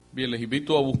Bien, les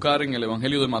invito a buscar en el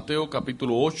Evangelio de Mateo,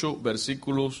 capítulo 8,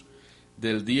 versículos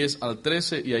del 10 al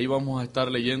 13, y ahí vamos a estar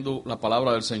leyendo la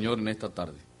palabra del Señor en esta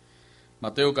tarde.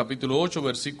 Mateo, capítulo 8,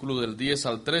 versículos del 10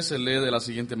 al 13, lee de la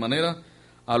siguiente manera: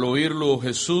 Al oírlo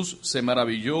Jesús se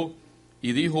maravilló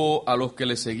y dijo a los que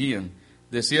le seguían: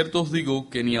 De cierto os digo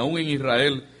que ni aun en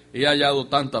Israel he hallado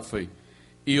tanta fe.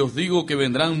 Y os digo que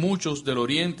vendrán muchos del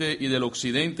oriente y del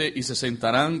occidente y se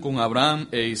sentarán con Abraham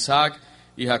e Isaac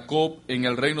y Jacob en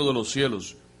el reino de los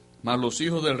cielos. Mas los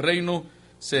hijos del reino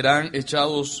serán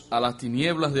echados a las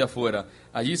tinieblas de afuera.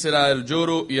 Allí será el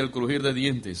lloro y el crujir de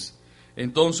dientes.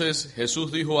 Entonces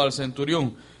Jesús dijo al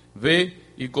centurión: Ve,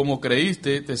 y como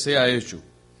creíste te sea hecho.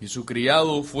 Y su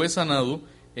criado fue sanado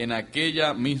en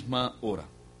aquella misma hora.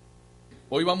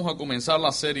 Hoy vamos a comenzar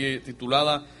la serie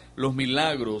titulada Los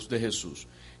milagros de Jesús.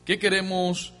 ¿Qué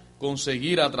queremos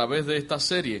conseguir a través de esta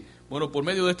serie? Bueno, por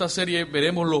medio de esta serie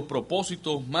veremos los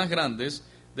propósitos más grandes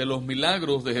de los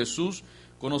milagros de Jesús.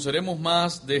 Conoceremos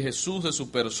más de Jesús, de su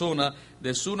persona,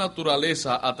 de su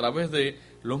naturaleza a través de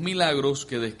los milagros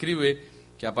que describe,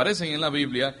 que aparecen en la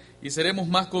Biblia, y seremos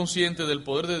más conscientes del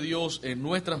poder de Dios en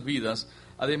nuestras vidas,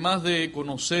 además de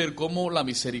conocer cómo la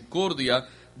misericordia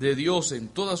de Dios en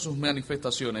todas sus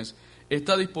manifestaciones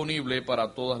está disponible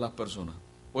para todas las personas.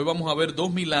 Hoy vamos a ver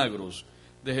dos milagros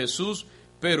de Jesús,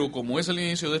 pero como es el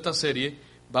inicio de esta serie,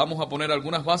 vamos a poner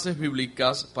algunas bases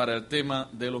bíblicas para el tema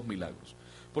de los milagros.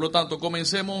 Por lo tanto,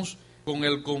 comencemos con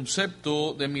el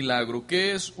concepto de milagro.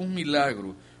 ¿Qué es un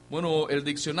milagro? Bueno, el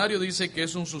diccionario dice que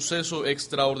es un suceso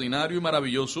extraordinario y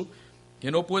maravilloso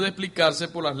que no puede explicarse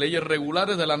por las leyes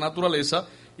regulares de la naturaleza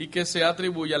y que se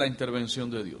atribuye a la intervención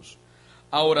de Dios.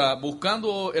 Ahora,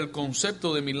 buscando el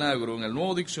concepto de milagro en el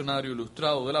Nuevo Diccionario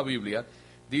Ilustrado de la Biblia,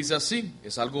 dice así,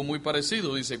 es algo muy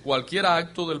parecido, dice: cualquier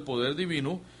acto del poder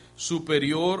divino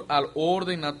superior al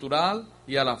orden natural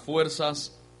y a las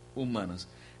fuerzas humanas.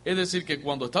 Es decir, que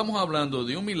cuando estamos hablando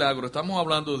de un milagro, estamos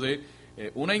hablando de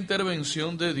una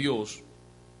intervención de Dios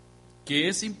que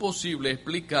es imposible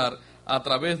explicar a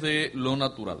través de lo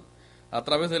natural, a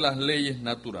través de las leyes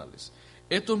naturales.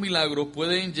 Estos milagros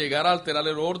pueden llegar a alterar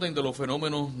el orden de los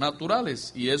fenómenos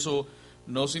naturales, y eso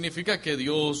no significa que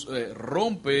Dios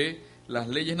rompe las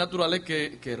leyes naturales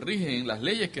que rigen, las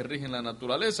leyes que rigen la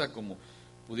naturaleza, como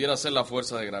pudiera ser la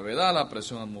fuerza de gravedad, la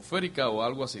presión atmosférica o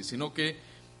algo así, sino que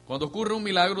cuando ocurre un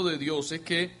milagro de Dios es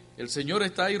que el Señor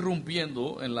está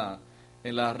irrumpiendo en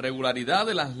la regularidad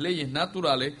de las leyes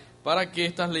naturales para que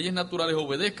estas leyes naturales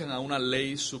obedezcan a una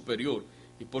ley superior,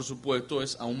 y por supuesto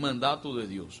es a un mandato de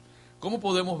Dios. ¿Cómo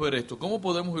podemos ver esto? ¿Cómo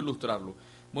podemos ilustrarlo?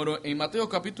 Bueno, en Mateo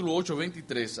capítulo 8,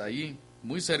 23, ahí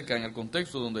muy cerca en el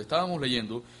contexto donde estábamos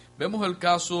leyendo, vemos el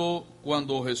caso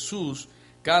cuando Jesús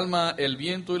calma el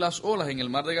viento y las olas en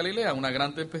el mar de Galilea, una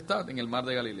gran tempestad en el mar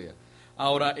de Galilea.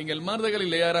 Ahora, en el mar de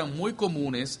Galilea eran muy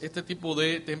comunes este tipo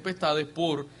de tempestades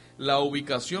por la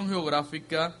ubicación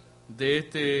geográfica de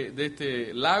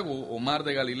este lago o mar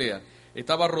de Galilea.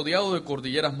 Estaba rodeado de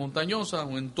cordilleras montañosas,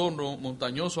 un entorno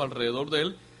montañoso alrededor de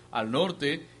él. Al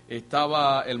norte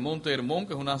estaba el monte Hermón,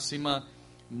 que es una cima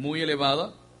muy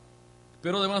elevada,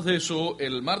 pero además de eso,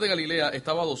 el mar de Galilea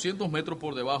estaba a 200 metros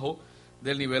por debajo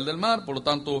del nivel del mar. Por lo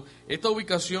tanto, esta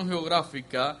ubicación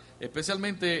geográfica,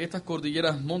 especialmente estas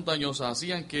cordilleras montañosas,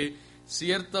 hacían que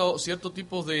cierto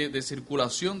tipo de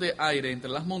circulación de aire entre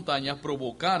las montañas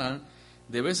provocaran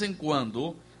de vez en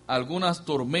cuando algunas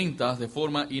tormentas de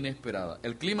forma inesperada.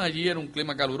 El clima allí era un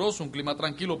clima caluroso, un clima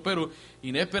tranquilo, pero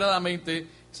inesperadamente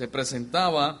se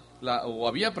presentaba o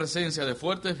había presencia de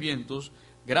fuertes vientos,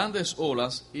 grandes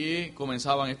olas, y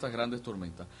comenzaban estas grandes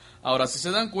tormentas. Ahora, si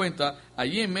se dan cuenta,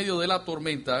 allí en medio de la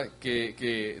tormenta,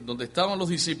 donde estaban los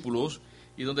discípulos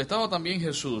y donde estaba también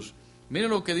Jesús, miren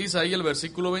lo que dice ahí el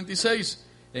versículo 26.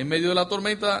 En medio de la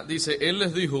tormenta, dice: Él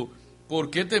les dijo: ¿por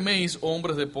qué teméis,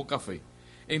 hombres de poca fe?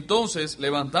 Entonces,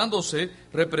 levantándose,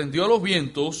 reprendió a los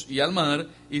vientos y al mar,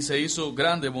 y se hizo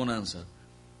grande bonanza.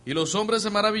 Y los hombres se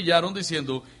maravillaron,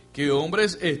 diciendo: ¿qué hombre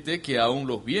es este que aun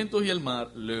los vientos y el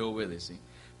mar le obedecen?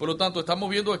 Por lo tanto, estamos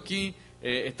viendo aquí,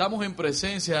 estamos en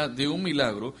presencia de un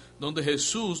milagro donde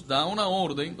Jesús da una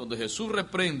orden, donde Jesús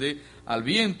reprende al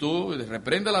viento,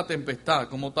 reprende a la tempestad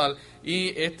como tal, y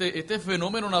este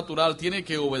fenómeno natural tiene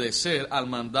que obedecer al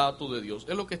mandato de Dios.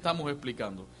 Es lo que estamos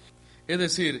explicando. Es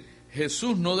decir,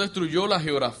 Jesús no destruyó la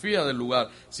geografía del lugar,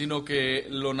 sino que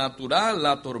lo natural,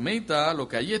 la tormenta, lo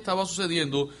que allí estaba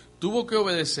sucediendo, tuvo que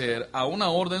obedecer a una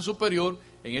orden superior,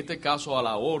 en este caso a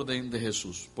la orden de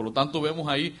Jesús. Por lo tanto, vemos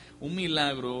ahí un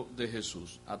milagro de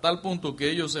Jesús, a tal punto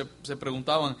que ellos se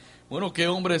preguntaban: bueno, ¿qué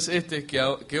hombre es este que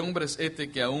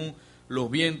aún los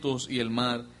vientos y el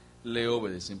mar le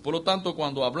obedecen? Por lo tanto,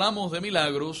 cuando hablamos de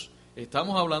milagros,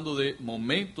 Estamos hablando de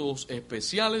momentos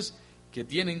especiales que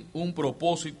tienen un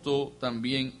propósito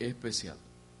también especial.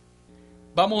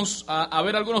 Vamos a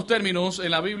ver algunos términos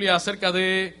en la Biblia acerca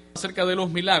de los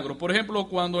milagros. Por ejemplo,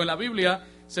 cuando en la Biblia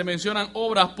se mencionan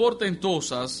obras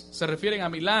portentosas, se refieren a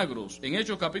milagros. En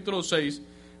Hechos capítulo 6,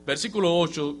 versículo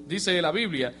 8, dice la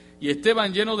Biblia: y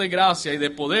Esteban, lleno de gracia y de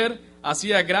poder,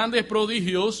 hacía grandes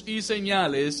prodigios y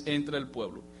señales entre el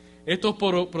pueblo. Estos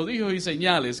prodigios y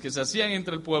señales que se hacían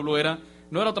entre el pueblo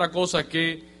no era otra cosa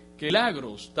que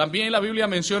milagros. También la Biblia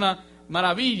menciona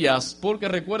maravillas, porque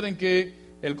recuerden que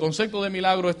el concepto de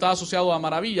milagro está asociado a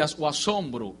maravillas o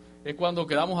asombro. Es cuando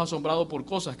quedamos asombrados por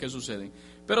cosas que suceden.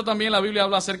 Pero también la Biblia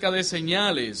habla acerca de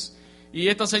señales. Y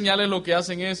estas señales lo que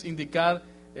hacen es indicar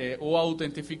o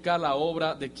autentificar la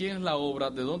obra, de quién es la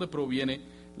obra, de dónde proviene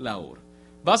la obra.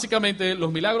 Básicamente,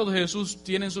 los milagros de Jesús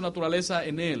tienen su naturaleza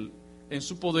en Él, en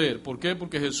su poder. ¿Por qué?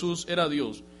 Porque Jesús era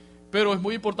Dios. Pero es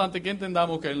muy importante que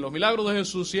entendamos que en los milagros de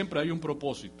Jesús siempre hay un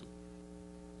propósito.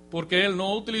 Porque Él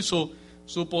no utilizó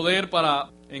su poder para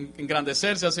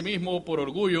engrandecerse a sí mismo por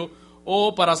orgullo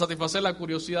o para satisfacer la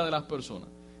curiosidad de las personas.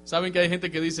 Saben que hay gente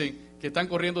que dice que están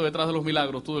corriendo detrás de los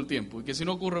milagros todo el tiempo y que si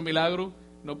no ocurre un milagro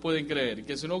no pueden creer, y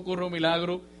que si no ocurre un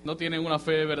milagro no tienen una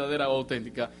fe verdadera o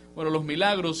auténtica. Bueno, los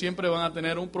milagros siempre van a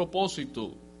tener un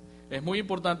propósito. Es muy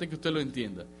importante que usted lo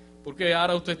entienda. Porque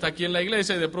ahora usted está aquí en la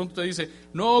iglesia y de pronto usted dice: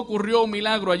 no ocurrió un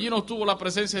milagro, allí no estuvo la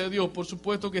presencia de Dios. Por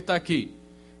supuesto que está aquí.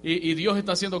 Y Dios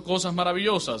está haciendo cosas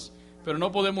maravillosas, pero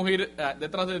no podemos ir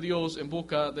detrás de Dios en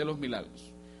busca de los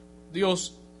milagros.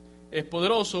 Dios es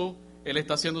poderoso, Él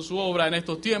está haciendo su obra en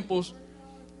estos tiempos,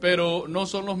 pero no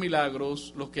son los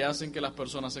milagros los que hacen que las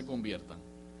personas se conviertan.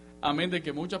 Amén de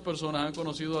que muchas personas han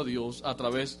conocido a Dios a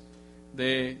través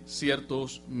de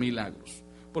ciertos milagros.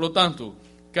 Por lo tanto,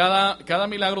 cada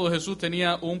milagro de Jesús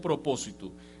tenía un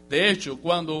propósito. De hecho,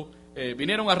 cuando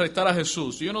vinieron a arrestar a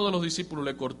Jesús y uno de los discípulos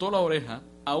le cortó la oreja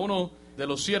a uno de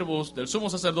los siervos del sumo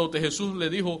sacerdote, Jesús le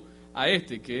dijo a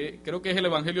que creo que es el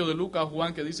Evangelio de Lucas,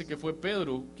 Juan, que dice que fue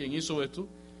Pedro quien hizo esto.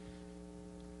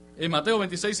 En Mateo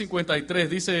 26:53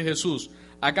 dice Jesús: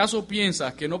 ¿acaso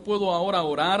piensas que no puedo ahora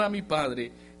orar a mi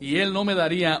Padre y Él no me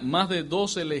daría más de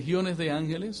 12 legiones de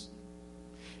ángeles?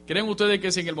 ¿Creen ustedes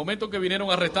que si en el momento que vinieron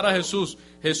a arrestar a Jesús,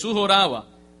 Jesús oraba,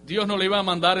 Dios no le iba a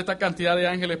mandar esta cantidad de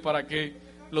ángeles para que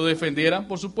lo defendieran?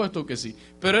 Por supuesto que sí.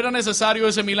 ¿Pero era necesario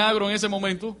ese milagro en ese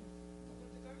momento?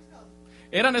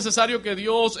 ¿Era necesario que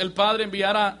Dios, el Padre,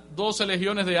 enviara 12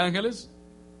 legiones de ángeles?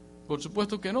 Por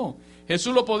supuesto que no.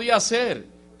 Jesús lo podía hacer,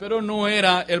 pero no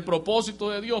era el propósito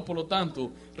de Dios. Por lo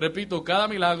tanto, repito, cada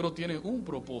milagro tiene un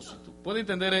propósito. ¿Puede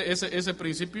entender ese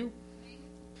principio?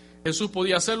 Jesús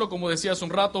podía hacerlo, como decía hace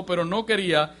un rato, pero no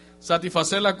quería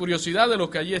satisfacer la curiosidad de los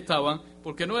que allí estaban,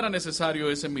 porque no era necesario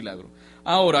ese milagro.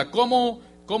 Ahora, ¿cómo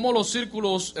los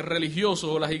círculos religiosos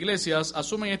o las iglesias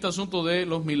asumen este asunto de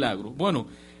los milagros? Bueno,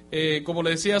 como le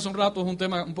decía hace un rato, es un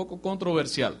tema un poco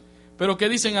controversial. Pero ¿qué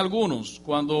dicen algunos?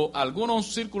 Cuando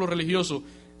algunos círculos religiosos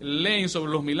leen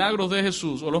sobre los milagros de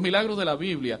Jesús o los milagros de la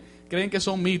Biblia, creen que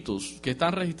son mitos que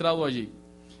están registrados allí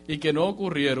y que no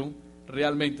ocurrieron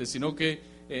realmente, sino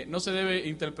que no se debe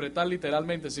interpretar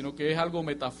literalmente, sino que es algo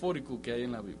metafórico que hay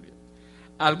en la Biblia.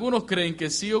 Algunos creen que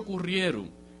sí ocurrieron,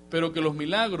 pero que los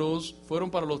milagros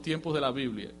fueron para los tiempos de la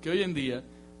Biblia, que hoy en día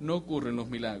no ocurren los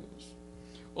milagros.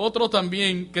 Otros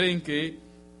también creen que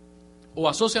o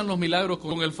asocian los milagros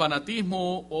con el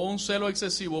fanatismo o un celo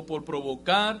excesivo por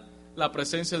provocar la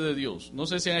presencia de Dios. No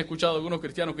sé si han escuchado algunos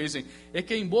cristianos que dicen, es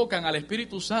que invocan al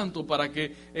Espíritu Santo para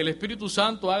que el Espíritu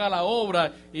Santo haga la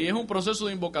obra y es un proceso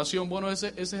de invocación. Bueno,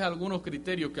 ese es algunos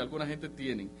criterios que alguna gente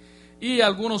tiene. Y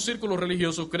algunos círculos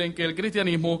religiosos creen que el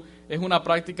cristianismo es una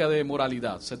práctica de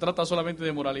moralidad. Se trata solamente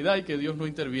de moralidad y que Dios no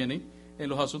interviene en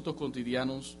los asuntos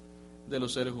cotidianos de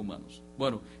los seres humanos.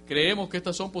 Bueno, creemos que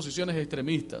estas son posiciones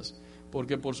extremistas,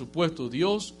 porque por supuesto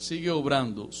Dios sigue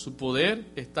obrando, su poder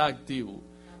está activo.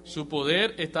 Su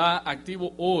poder está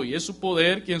activo hoy, es su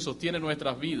poder quien sostiene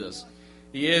nuestras vidas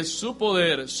y es su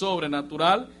poder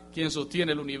sobrenatural quien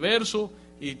sostiene el universo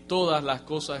y todas las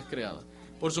cosas creadas.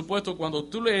 Por supuesto, cuando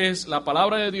tú lees la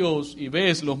palabra de Dios y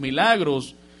ves los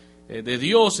milagros de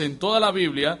Dios en toda la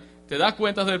Biblia, te das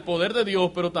cuenta del poder de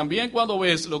Dios, pero también cuando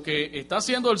ves lo que está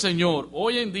haciendo el Señor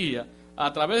hoy en día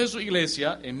a través de su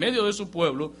iglesia, en medio de su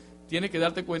pueblo, tienes que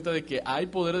darte cuenta de que hay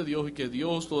poder de Dios y que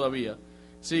Dios todavía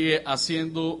sigue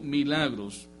haciendo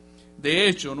milagros. De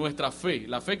hecho, nuestra fe,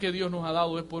 la fe que Dios nos ha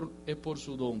dado es por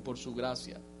su don, por su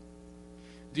gracia.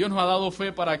 Dios nos ha dado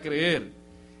fe para creer,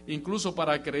 incluso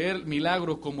para creer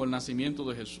milagros como el nacimiento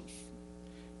de Jesús.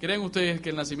 ¿Creen ustedes que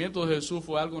el nacimiento de Jesús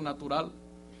fue algo natural?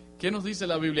 ¿Qué nos dice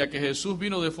la Biblia? ¿Que Jesús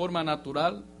vino de forma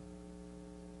natural?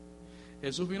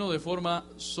 Jesús vino de forma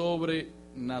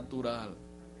sobrenatural.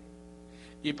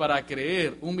 Y para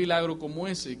creer un milagro como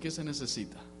ese, ¿qué se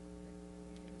necesita?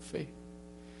 Fe.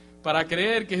 Para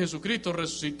creer que Jesucristo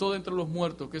resucitó de entre los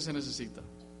muertos, ¿qué se necesita?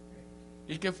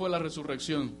 ¿Y qué fue la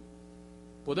resurrección?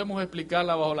 ¿Podemos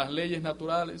explicarla bajo las leyes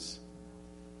naturales?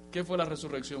 ¿Qué fue la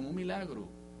resurrección? Un milagro.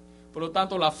 Por lo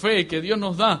tanto, la fe que Dios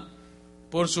nos da,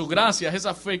 por su gracia, es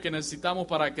esa fe que necesitamos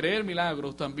para creer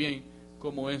milagros también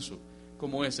como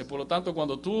ese. Por lo tanto,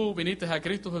 cuando tú viniste a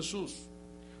Cristo Jesús,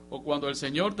 o cuando el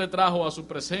Señor te trajo a su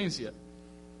presencia,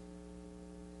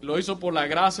 lo hizo por la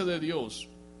gracia de Dios.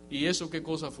 ¿Y eso qué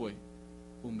cosa fue?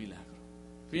 Un milagro.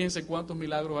 Fíjense cuántos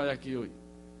milagros hay aquí hoy.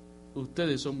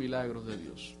 Ustedes son milagros de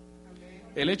Dios.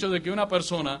 El hecho de que una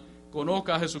persona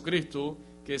conozca a Jesucristo,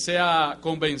 que sea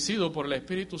convencido por el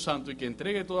Espíritu Santo y que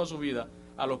entregue toda su vida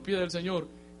a los pies del Señor,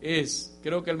 es,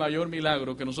 creo que el mayor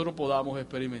milagro que nosotros podamos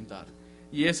experimentar.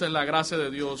 Y esa es la gracia de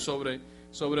Dios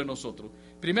sobre nosotros.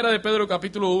 Primera de Pedro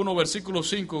capítulo 1, versículo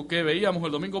 5, que veíamos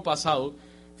el domingo pasado.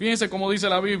 Fíjense cómo dice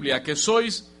la Biblia, que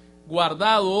sois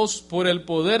guardados por el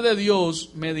poder de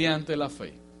Dios mediante la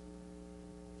fe.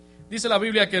 Dice la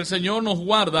Biblia que el Señor nos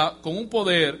guarda con un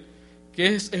poder que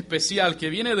es especial, que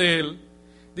viene de Él.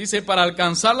 Dice, para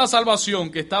alcanzar la salvación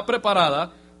que está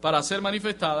preparada para ser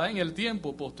manifestada en el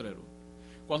tiempo postrero.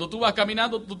 Cuando tú vas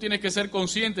caminando, tú tienes que ser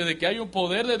consciente de que hay un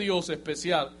poder de Dios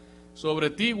especial sobre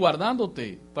ti,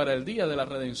 guardándote para el día de la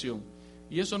redención.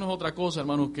 Y eso no es otra cosa,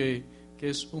 hermanos, que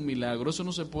es un milagro. Eso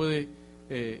no se puede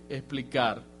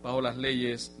explicar bajo las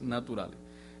leyes naturales.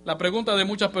 La pregunta de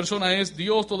muchas personas es,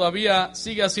 ¿Dios todavía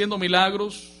sigue haciendo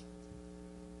milagros?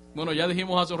 Bueno, ya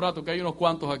dijimos hace un rato que hay unos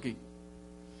cuantos aquí.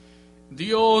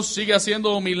 ¿Dios sigue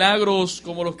haciendo milagros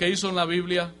como los que hizo en la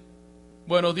Biblia?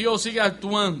 Bueno, Dios sigue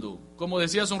actuando. Como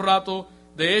decía hace un rato,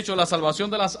 de hecho, la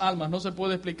salvación de las almas no se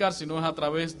puede explicar si no es a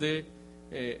través de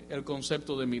el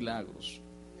concepto de milagros.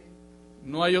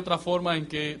 No hay otra forma en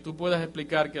que tú puedas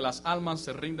explicar que las almas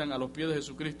se rindan a los pies de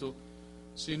Jesucristo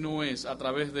si no es a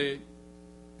través de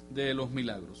los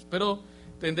milagros. Pero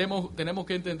tenemos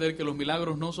que entender que los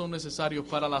milagros no son necesarios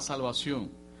para la salvación,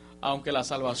 aunque la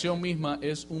salvación misma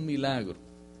es un milagro.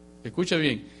 Escuche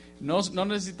bien, no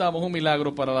necesitamos un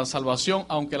milagro para la salvación,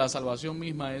 aunque la salvación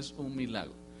misma es un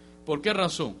milagro. ¿Por qué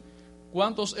razón?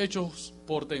 ¿Cuántos hechos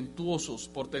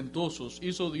portentosos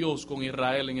hizo Dios con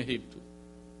Israel en Egipto?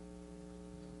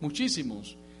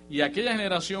 Muchísimos. Y aquella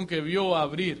generación que vio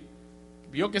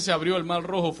que se abrió el mar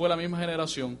rojo, fue la misma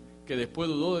generación que después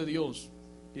dudó de Dios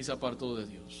y se apartó de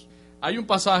Dios. Hay un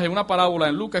pasaje, una parábola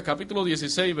en Lucas capítulo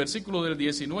 16, versículo del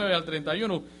 19 al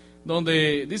 31,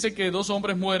 donde dice que dos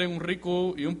hombres mueren, un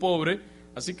rico y un pobre.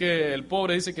 Así que el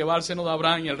pobre dice que va al seno de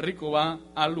Abraham y el rico va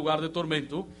al lugar de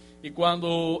tormento. Y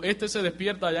cuando éste se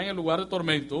despierta allá en el lugar de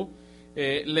tormento,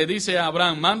 le dice a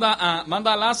Abraham, manda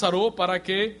a Lázaro para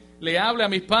que le hable a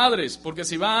mis padres, porque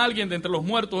si va alguien de entre los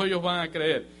muertos, ellos van a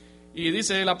creer. Y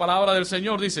dice la palabra del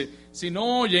Señor, dice, si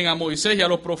no oyen a Moisés y a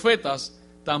los profetas,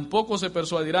 tampoco se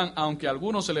persuadirán, aunque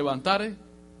alguno se levantare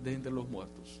de entre los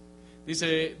muertos.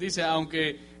 Dice,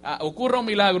 aunque ocurra un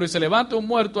milagro y se levante un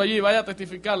muerto allí y vaya a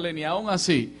testificarle, ni aún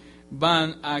así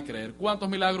van a creer. ¿Cuántos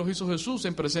milagros hizo Jesús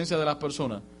en presencia de las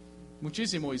personas?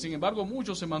 Muchísimos, y sin embargo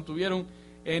muchos se mantuvieron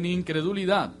en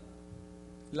incredulidad.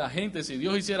 La gente, si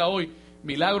Dios hiciera hoy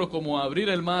milagros como abrir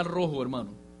el mar rojo,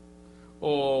 hermano,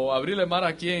 o abrir el mar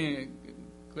aquí ¿qué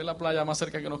es la playa más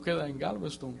cerca que nos queda? En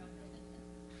Galveston.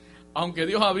 Aunque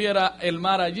Dios abriera el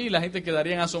mar allí, la gente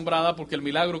quedaría asombrada, porque el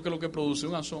milagro, ¿qué es lo que produce?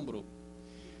 Un asombro.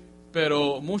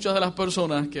 Pero muchas de las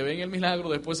personas que ven el milagro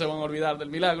después se van a olvidar del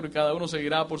milagro, y cada uno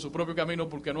seguirá por su propio camino,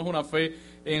 porque no es una fe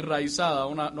enraizada,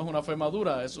 no es una fe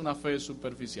madura, es una fe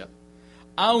superficial.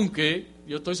 Aunque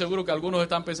yo estoy seguro que algunos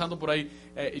están pensando por ahí,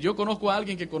 yo conozco a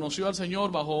alguien que conoció al Señor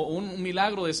bajo un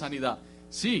milagro de sanidad.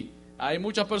 Sí, hay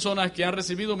muchas personas que han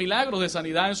recibido milagros de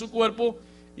sanidad en su cuerpo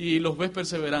y los ves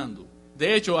perseverando.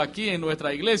 De hecho, aquí en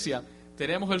nuestra iglesia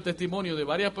tenemos el testimonio de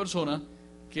varias personas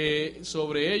que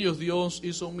sobre ellos Dios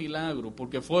hizo un milagro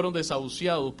porque fueron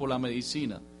desahuciados por la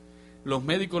medicina. Los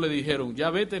médicos le dijeron, ya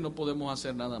vete, no podemos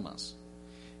hacer nada más.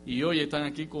 Y hoy están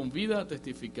aquí con vida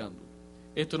testificando.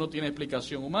 Esto no tiene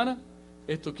explicación humana.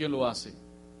 ¿Esto quién lo hace?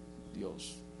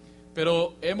 Dios.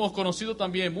 Pero hemos conocido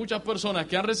también muchas personas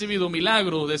que han recibido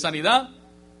milagros de sanidad,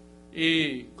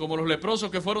 y como los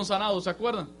leprosos que fueron sanados, ¿se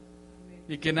acuerdan?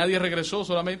 Y que nadie regresó,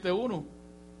 solamente uno,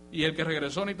 y el que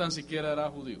regresó ni tan siquiera era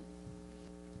judío.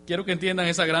 Quiero que entiendan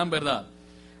esa gran verdad.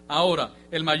 Ahora,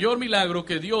 el mayor milagro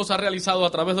que Dios ha realizado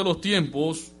a través de los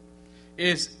tiempos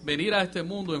es venir a este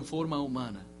mundo en forma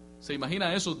humana. ¿Se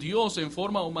imagina eso? Dios en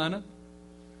forma humana,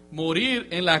 morir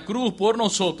en la cruz por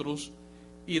nosotros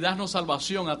y darnos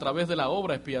salvación a través de la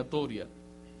obra expiatoria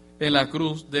en la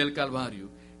cruz del Calvario.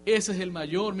 Ese es el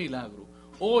mayor milagro.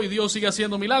 ¿Hoy Dios sigue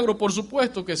haciendo milagros? Por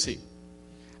supuesto que sí.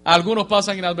 Algunos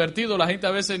pasan inadvertidos, la gente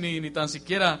a veces ni tan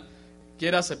siquiera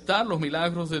quiere aceptar los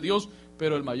milagros de Dios,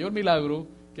 pero el mayor milagro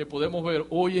que podemos ver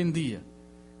hoy en día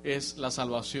es la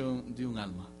salvación de un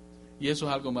alma. Y eso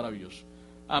es algo maravilloso.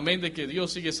 Amén de que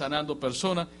Dios sigue sanando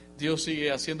personas, Dios sigue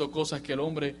haciendo cosas que el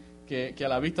hombre, que a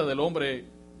la vista del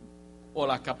hombre o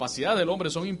las capacidades del hombre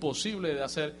son imposibles de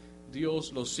hacer,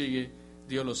 Dios lo sigue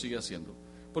haciendo.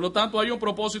 Por lo tanto, hay un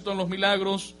propósito en los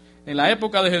milagros. En la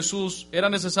época de Jesús era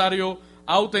necesario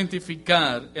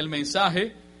autentificar el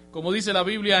mensaje, como dice la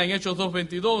Biblia en Hechos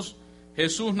 2:22,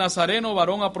 Jesús Nazareno,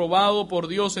 varón aprobado por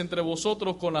Dios entre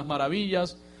vosotros con las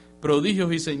maravillas,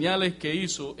 prodigios y señales que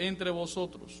hizo entre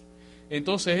vosotros.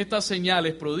 Entonces estas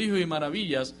señales, prodigios y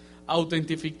maravillas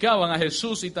autentificaban a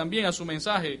Jesús y también a su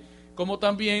mensaje, como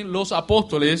también los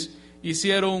apóstoles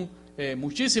hicieron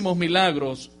muchísimos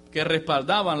milagros que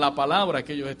respaldaban la palabra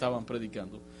que ellos estaban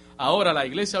predicando. Ahora la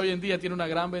iglesia hoy en día tiene una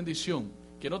gran bendición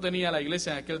que no tenía la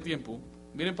iglesia en aquel tiempo.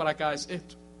 Miren para acá, es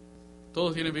esto.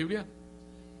 ¿Todos tienen Biblia?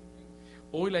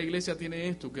 Hoy la iglesia tiene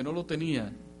esto que no lo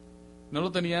tenían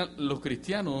los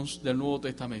cristianos del Nuevo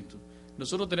Testamento.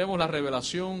 Nosotros tenemos la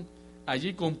revelación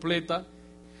allí completa.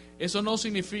 Eso no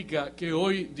significa que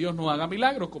hoy Dios no haga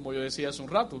milagros, como yo decía hace un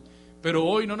rato, pero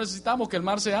hoy no necesitamos que el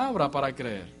mar se abra para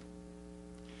creer.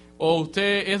 ¿O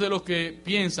usted es de los que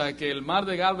piensa que el mar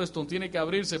de Galveston tiene que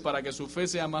abrirse para que su fe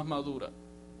sea más madura?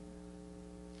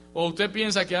 ¿O usted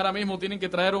piensa que ahora mismo tienen que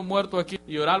traer un muerto aquí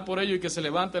y orar por ello y que se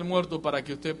levante el muerto para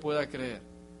que usted pueda creer?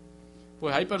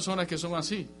 Pues hay personas que son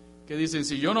así, que dicen,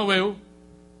 si yo no veo,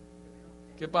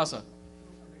 ¿qué pasa?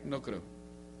 No creo.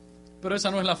 Pero esa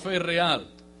no es la fe real.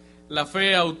 La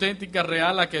fe auténtica,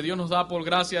 real, la que Dios nos da por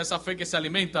gracia, esa fe que se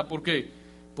alimenta, ¿por qué?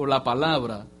 Por la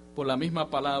palabra, por la misma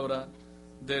palabra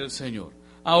del Señor.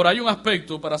 Ahora hay un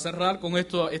aspecto, para cerrar con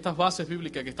estas bases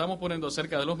bíblicas que estamos poniendo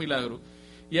acerca de los milagros,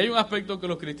 y hay un aspecto que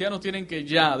los cristianos tienen que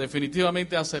ya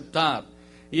definitivamente aceptar,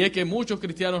 y es que muchos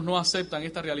cristianos no aceptan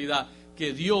esta realidad,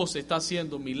 que Dios está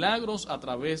haciendo milagros a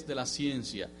través de la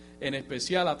ciencia, en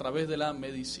especial a través de la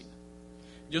medicina.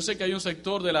 Yo sé que hay un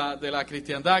sector de la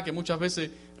cristiandad que muchas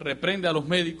veces reprende a los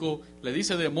médicos, le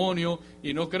dice demonio,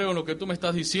 y no creo en lo que tú me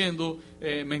estás diciendo,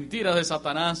 mentiras de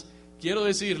Satanás. Quiero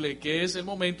decirle que es el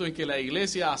momento en que la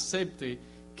iglesia acepte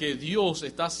que Dios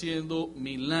está haciendo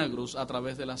milagros a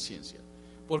través de la ciencia.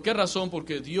 ¿Por qué razón?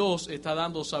 Porque Dios está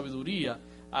dando sabiduría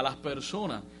a las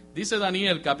personas. Dice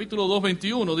Daniel, capítulo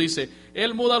 2:21, dice,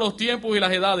 Él muda los tiempos y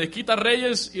las edades, quita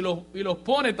reyes y los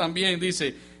pone también,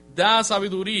 dice, da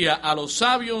sabiduría a los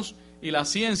sabios y la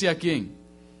ciencia ¿a quién?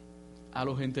 A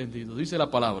los entendidos, dice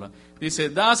la palabra. Dice,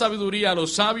 da sabiduría a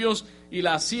los sabios y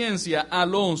la ciencia a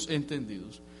los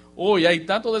entendidos. Hoy hay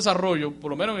tanto desarrollo,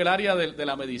 por lo menos en el área de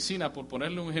la medicina, por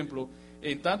ponerle un ejemplo,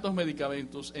 en tantos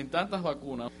medicamentos, en tantas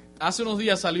vacunas. Hace unos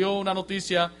días salió una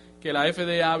noticia que la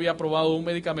FDA había aprobado un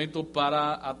medicamento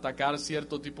para atacar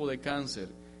cierto tipo de cáncer,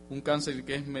 un cáncer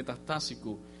que es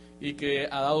metastásico y que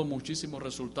ha dado muchísimos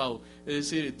resultados. Es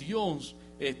decir, Dios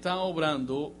está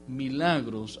obrando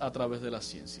milagros a través de la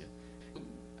ciencia.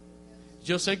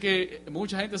 Yo sé que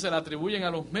mucha gente se la atribuyen a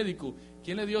los médicos.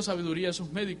 ¿Quién le dio sabiduría a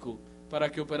esos médicos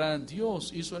para que operaran?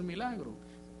 Dios hizo el milagro.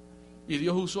 Y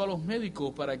Dios usó a los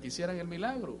médicos para que hicieran el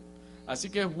milagro. Así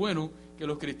que es bueno que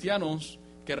los cristianos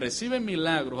que reciben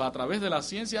milagros a través de la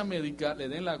ciencia médica le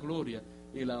den la gloria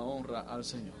y la honra al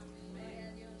Señor.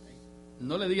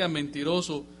 No le digan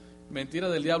mentiroso, mentira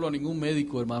del diablo a ningún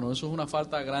médico, hermano. Eso es una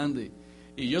falta grande.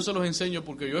 Y yo se los enseño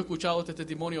porque yo he escuchado este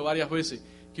testimonio varias veces,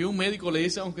 que un médico le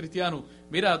dice a un cristiano,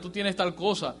 mira, tú tienes tal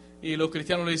cosa, y los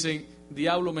cristianos le dicen,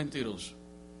 diablo mentiroso.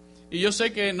 Y yo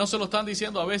sé que no se lo están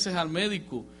diciendo a veces al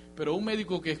médico, pero un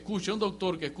médico que escuche, un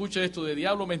doctor que escuche esto de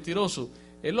diablo mentiroso,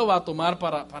 él lo va a tomar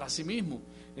para sí mismo.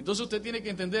 Entonces usted tiene que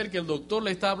entender que el doctor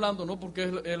le está hablando no porque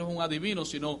él es un adivino,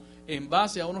 sino en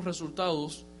base a unos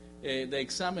resultados de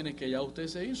exámenes que ya usted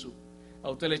se hizo. A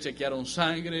usted le chequearon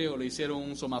sangre, o le hicieron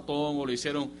un somatón, o le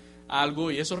hicieron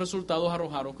algo, y esos resultados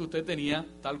arrojaron que usted tenía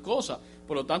tal cosa.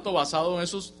 Por lo tanto, basado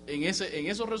en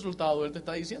esos resultados, él te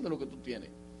está diciendo lo que tú tienes.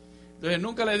 Entonces,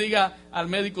 nunca le diga al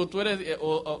médico, tú eres,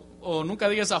 o nunca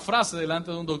diga esa frase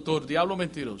delante de un doctor, diablo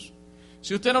mentiroso.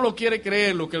 Si usted no lo quiere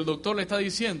creer, lo que el doctor le está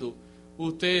diciendo,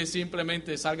 usted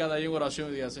simplemente salga de ahí en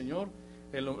oración y diga, Señor,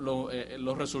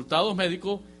 los resultados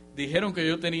médicos dijeron que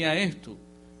yo tenía esto,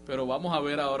 pero vamos a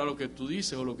ver ahora lo que tú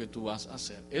dices o lo que tú vas a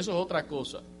hacer. Eso es otra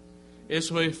cosa,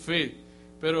 eso es fe.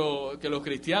 Pero que los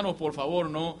cristianos, por favor,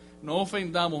 no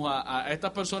ofendamos a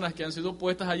estas personas que han sido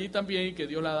puestas allí también y que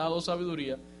Dios le ha dado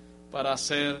sabiduría para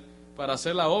hacer para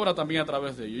hacer la obra también a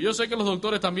través de ellos. Yo sé que los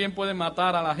doctores también pueden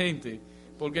matar a la gente,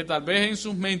 porque tal vez en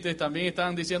sus mentes también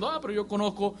están diciendo, pero yo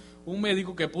conozco un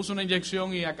médico que puso una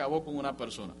inyección y acabó con una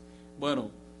persona. Bueno,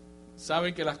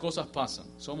 saben que las cosas pasan,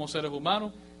 somos seres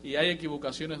humanos y hay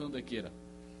equivocaciones donde quiera.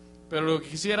 Pero lo que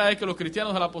quisiera es que los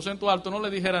cristianos del aposento alto no le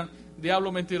dijeran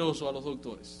diablo mentiroso a los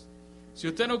doctores. Si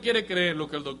usted no quiere creer lo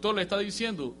que el doctor le está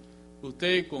diciendo,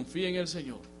 usted confíe en el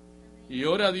Señor. Y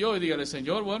ore a Dios y dígale,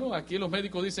 Señor, bueno, aquí los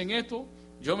médicos dicen esto,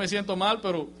 yo me siento mal,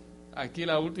 pero aquí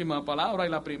la última palabra y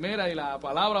la primera y la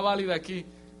palabra válida aquí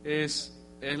es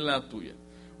la tuya.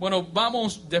 Bueno,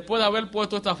 vamos, después de haber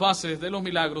puesto estas bases de los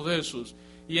milagros de Jesús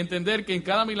y entender que en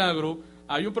cada milagro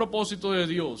hay un propósito de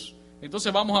Dios,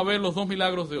 entonces vamos a ver los dos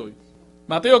milagros de hoy.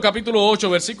 Mateo capítulo 8,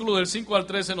 versículo del 5 al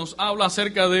 13 nos habla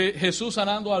acerca de Jesús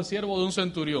sanando al siervo de un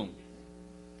centurión.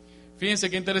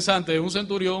 Fíjense qué interesante,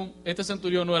 este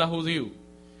centurión no era judío.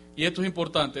 Y esto es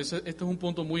importante, este es un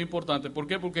punto muy importante. ¿Por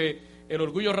qué? Porque el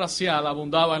orgullo racial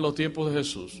abundaba en los tiempos de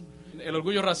Jesús. El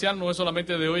orgullo racial no es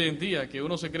solamente de hoy en día, que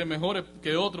uno se cree mejor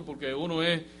que otro porque uno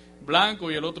es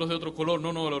blanco y el otro es de otro color.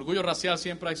 No, el orgullo racial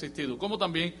siempre ha existido, como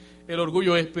también el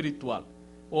orgullo espiritual.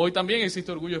 Hoy también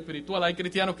existe orgullo espiritual. Hay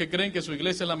cristianos que creen que su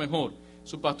iglesia es la mejor,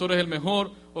 su pastor es el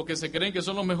mejor, o que se creen que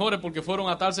son los mejores porque fueron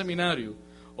a tal seminario,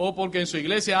 o porque en su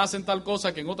iglesia hacen tal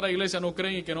cosa que en otra iglesia no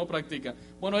creen y que no practican.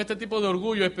 Bueno, este tipo de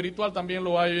orgullo espiritual también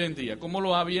lo hay hoy en día, como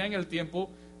lo había en el tiempo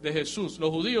de Jesús. Los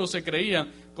judíos se creían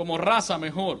como raza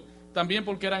mejor, también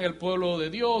porque eran el pueblo de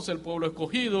Dios, el pueblo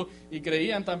escogido, y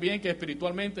creían también que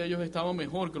espiritualmente ellos estaban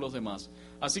mejor que los demás.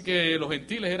 Así que los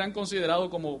gentiles eran considerados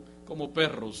como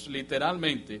perros,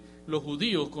 literalmente. Los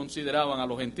judíos consideraban a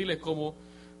los gentiles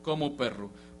como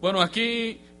perros. Bueno,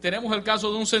 aquí tenemos el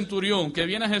caso de un centurión que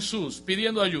viene a Jesús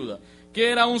pidiendo ayuda. ¿Qué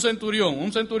era un centurión?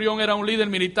 Un centurión era un líder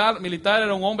militar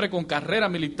era un hombre con carrera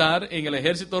militar en el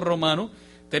ejército romano,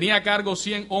 tenía a cargo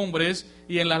 100 hombres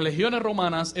y en las legiones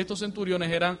romanas estos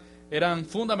centuriones eran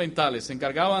fundamentales, se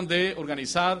encargaban de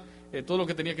organizar todo lo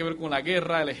que tenía que ver con la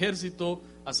guerra, el ejército,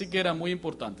 así que era muy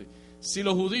importante. Si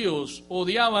los judíos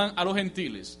odiaban a los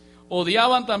gentiles,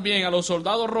 odiaban también a los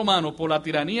soldados romanos por la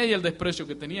tiranía y el desprecio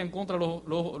que tenían contra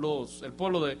el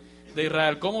pueblo de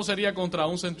Israel, ¿cómo sería contra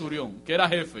un centurión, que era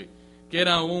jefe, que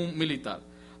era un militar?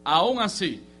 Aún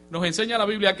así, nos enseña la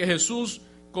Biblia que Jesús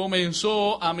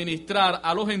comenzó a ministrar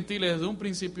a los gentiles desde un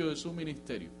principio de su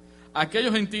ministerio.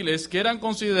 Aquellos gentiles que eran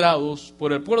considerados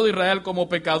por el pueblo de Israel como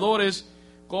pecadores,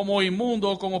 como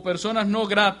inmundos, como personas no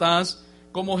gratas,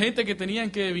 como gente que tenían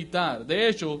que evitar. De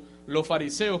hecho, los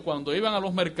fariseos cuando iban a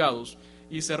los mercados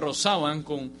y se rozaban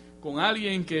con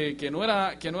alguien que no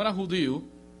era judío,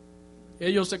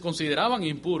 ellos se consideraban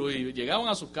impuros y llegaban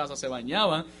a sus casas, se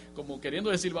bañaban, como queriendo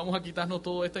decir, vamos a quitarnos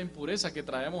toda esta impureza que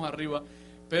traemos arriba.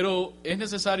 Pero es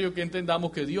necesario que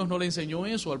entendamos que Dios no le enseñó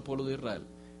eso al pueblo de Israel.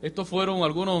 Estos fueron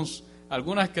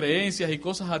algunas creencias y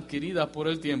cosas adquiridas por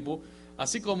el tiempo,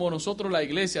 así como nosotros la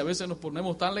iglesia a veces nos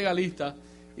ponemos tan legalistas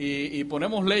y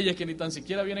ponemos leyes que ni tan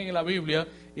siquiera vienen en la Biblia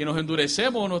y nos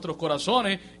endurecemos nuestros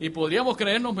corazones y podríamos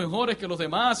creernos mejores que los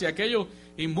demás y aquellos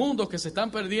inmundos que se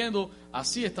están perdiendo.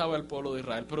 Así estaba el pueblo de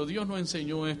Israel, pero Dios no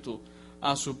enseñó esto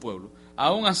a su pueblo.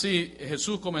 Aún así,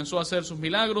 Jesús comenzó a hacer sus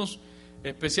milagros,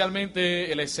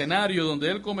 especialmente el escenario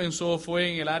donde Él comenzó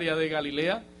fue en el área de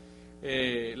Galilea.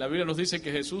 La Biblia nos dice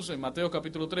que Jesús en Mateo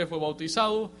capítulo 3 fue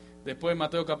bautizado, después en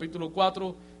Mateo capítulo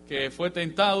 4 que fue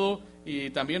tentado y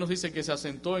también nos dice que se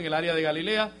asentó en el área de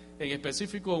Galilea, en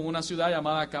específico en una ciudad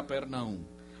llamada Capernaum.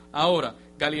 Ahora,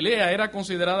 Galilea era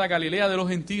considerada Galilea de los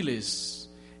gentiles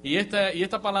y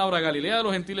esta palabra Galilea de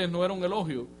los gentiles no era un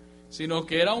elogio, sino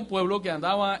que era un pueblo que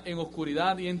andaba en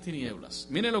oscuridad y en tinieblas.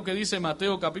 Miren lo que dice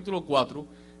Mateo capítulo 4,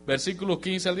 versículos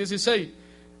 15 al 16.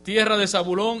 Tierra de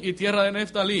Zabulón y tierra de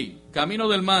Neftalí, camino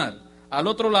del mar, al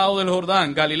otro lado del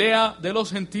Jordán, Galilea de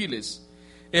los gentiles.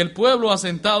 El pueblo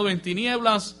asentado en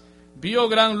tinieblas vio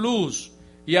gran luz,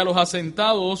 y a los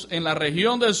asentados en la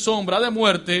región de sombra de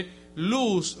muerte,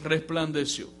 luz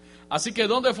resplandeció. Así que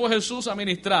 ¿dónde fue Jesús a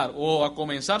ministrar o a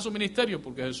comenzar su ministerio?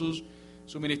 Porque Jesús,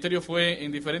 su ministerio fue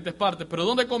en diferentes partes, pero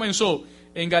 ¿dónde comenzó?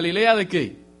 ¿En Galilea de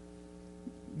qué?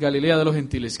 Galilea de los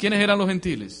gentiles. ¿Quiénes eran los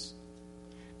gentiles?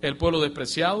 El pueblo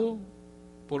despreciado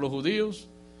por los judíos,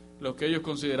 los que ellos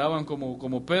consideraban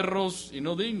como perros y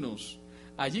no dignos.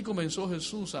 Allí comenzó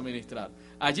Jesús a ministrar.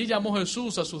 Allí llamó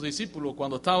Jesús a sus discípulos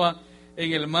cuando estaba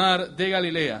en el mar de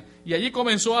Galilea. Y allí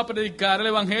comenzó a predicar el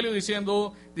evangelio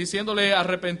diciéndole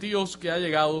arrepentíos que ha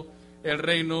llegado el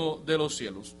reino de los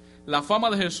cielos. La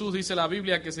fama de Jesús, dice la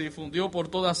Biblia, que se difundió por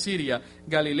toda Siria,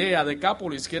 Galilea,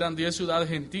 Decápolis, que eran 10 ciudades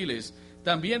gentiles,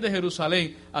 también de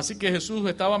Jerusalén. Así que Jesús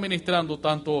estaba ministrando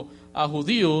tanto a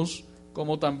judíos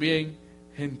como también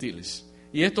gentiles.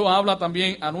 Y esto habla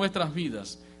también a nuestras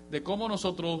vidas, de cómo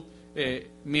nosotros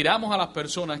miramos a las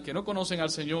personas que no conocen al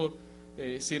Señor,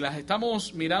 si las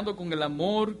estamos mirando con el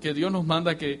amor que Dios nos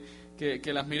manda que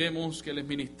las miremos, que les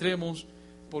ministremos,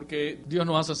 porque Dios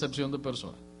no hace excepción de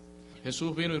personas.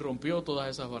 Jesús vino y rompió todas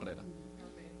esas barreras.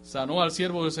 Sanó al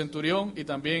siervo del centurión y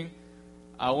también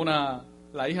a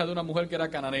la hija de una mujer que era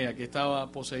cananea, que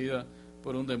estaba poseída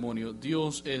por un demonio.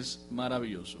 Dios es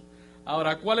maravilloso.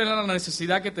 Ahora, ¿cuál era la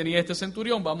necesidad que tenía este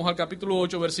centurión? Vamos al capítulo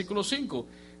 8, versículo 5.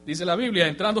 Dice la Biblia: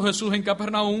 entrando Jesús en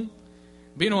Capernaum,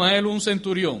 vino a él un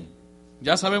centurión.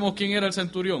 Ya sabemos quién era el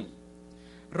centurión.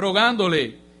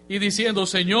 Rogándole y diciendo: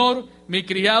 Señor, mi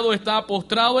criado está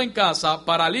postrado en casa,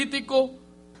 paralítico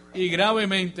y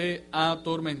gravemente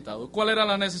atormentado. ¿Cuál era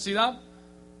la necesidad?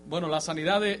 Bueno, la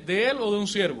sanidad de él o de un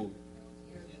siervo.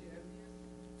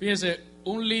 Fíjense,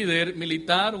 un líder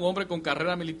militar, un hombre con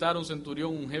carrera militar, un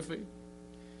centurión, un jefe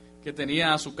que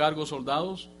tenía a su cargo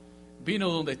soldados, vino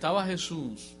donde estaba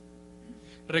Jesús,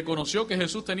 reconoció que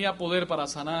Jesús tenía poder para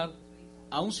sanar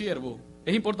a un siervo.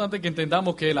 Es importante que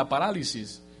entendamos que la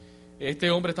parálisis,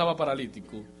 este hombre estaba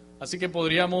paralítico, así que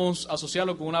podríamos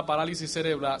asociarlo con una parálisis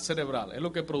cerebral. Es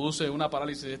lo que produce una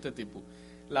parálisis de este tipo.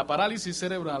 La parálisis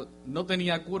cerebral no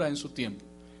tenía cura en su tiempo,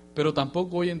 pero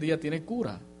tampoco hoy en día tiene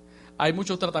cura. Hay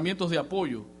muchos tratamientos de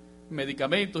apoyo,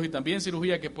 medicamentos y también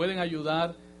cirugía que pueden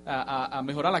ayudar a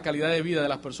mejorar la calidad de vida de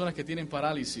las personas que tienen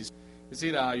parálisis. Es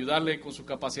decir, a ayudarle con sus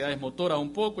capacidades motoras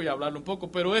un poco y a hablarle un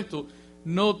poco, pero esto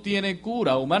no tiene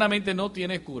cura, humanamente no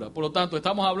tiene cura. Por lo tanto,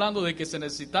 estamos hablando de que se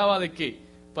necesitaba de ¿qué?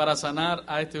 Para sanar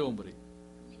a este hombre.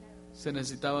 Se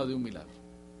necesitaba de un milagro.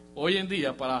 Hoy en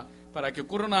día, para que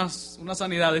ocurra una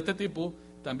sanidad de este tipo,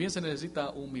 también se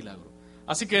necesita un milagro.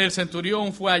 Así que el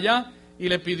centurión fue allá y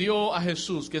le pidió a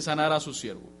Jesús que sanara a su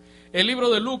siervo. El libro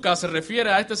de Lucas se refiere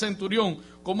a este centurión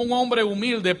como un hombre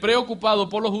humilde, preocupado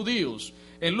por los judíos.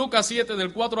 En Lucas 7,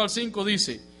 del 4 al 5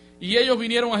 dice: y ellos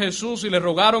vinieron a Jesús y le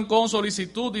rogaron con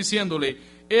solicitud, diciéndole: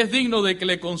 es digno de que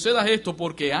le concedas esto,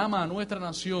 porque ama a nuestra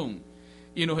nación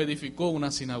y nos edificó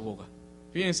una sinagoga.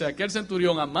 Fíjense, aquel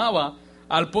centurión amaba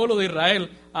al pueblo de Israel,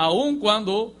 aun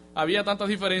cuando había tantas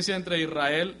diferencias entre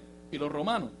Israel y los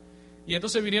romanos. Y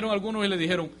entonces vinieron algunos y le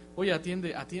dijeron: oye,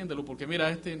 atiéndelo, porque mira,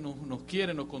 este nos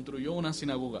quiere, nos construyó una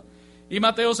sinagoga. Y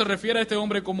Mateo se refiere a este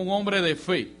hombre como un hombre de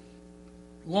fe,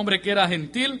 un hombre que era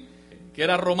gentil, que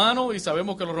era romano, y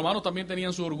sabemos que los romanos también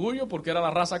tenían su orgullo porque era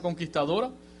la raza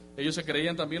conquistadora, ellos se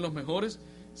creían también los mejores.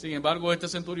 Sin embargo, este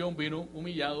centurión vino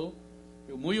humillado,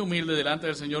 muy humilde delante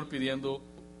del Señor pidiendo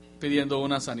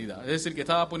una sanidad, es decir, que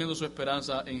estaba poniendo su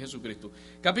esperanza en Jesucristo.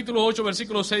 Capítulo 8,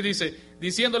 versículo 6 dice: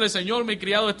 diciéndole: Señor, mi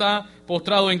criado está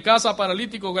postrado en casa,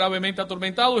 paralítico, gravemente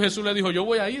atormentado. Y Jesús le dijo: yo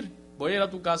voy a ir a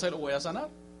tu casa y lo voy a sanar.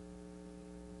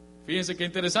 Fíjense qué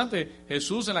interesante,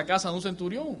 Jesús en la casa de un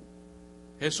centurión,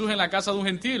 Jesús en la casa de un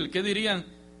gentil. ¿Qué dirían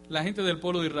la gente del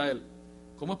pueblo de Israel?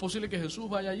 ¿Cómo es posible que Jesús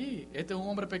vaya allí? Este es un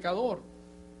hombre pecador,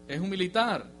 es un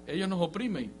militar, ellos nos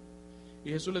oprimen. Y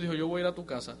Jesús le dijo: yo voy a ir a tu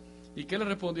casa. ¿Y qué le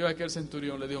respondió a aquel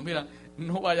centurión? Le dijo: mira,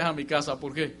 no vayas a mi casa.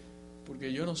 ¿Por qué?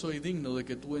 Porque yo no soy digno de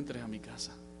que tú entres a mi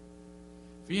casa.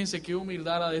 Fíjense qué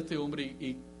humildad la de este hombre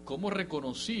y cómo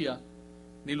reconocía.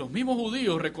 Ni los mismos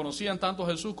judíos reconocían tanto a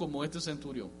Jesús como este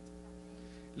centurión.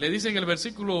 Le dice en el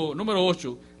versículo número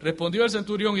 8: respondió el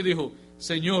centurión y dijo: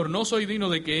 Señor, no soy digno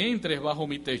de que entres bajo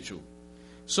mi techo.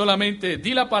 Solamente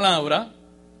di la palabra,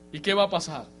 ¿y qué va a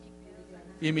pasar?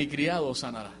 Y mi criado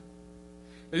sanará.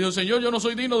 Le dijo: Señor, yo no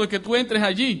soy digno de que tú entres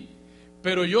allí,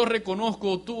 pero yo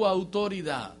reconozco tu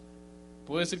autoridad.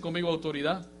 ¿Puedes decir conmigo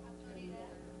autoridad?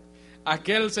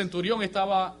 Aquel centurión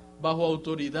estaba bajo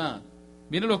autoridad.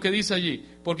 Miren lo que dice allí: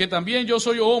 porque también yo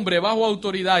soy hombre bajo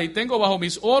autoridad y tengo bajo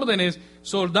mis órdenes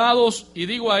soldados, y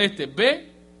digo a este: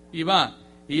 ve y va,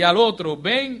 y al otro: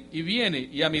 ven y viene,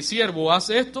 y a mi siervo: haz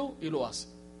esto, y lo hace.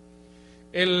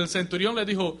 El centurión le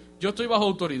dijo: yo estoy bajo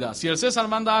autoridad, si el César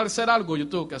manda a hacer algo, yo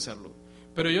tengo que hacerlo,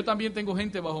 pero yo también tengo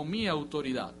gente bajo mi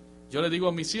autoridad. Yo le digo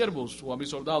a mis siervos o a mis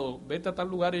soldados: vete a tal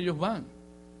lugar, y ellos van.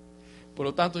 Por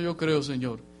lo tanto, yo creo,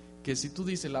 Señor, que si tú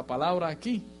dices la palabra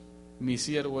aquí, mi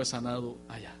siervo es sanado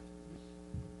allá.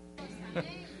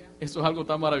 Eso es algo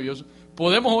tan maravilloso.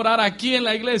 Podemos orar aquí en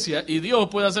la iglesia y Dios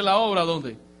puede hacer la obra,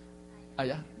 ¿dónde?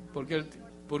 Allá,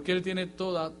 porque Él tiene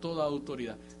toda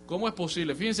autoridad. ¿Cómo es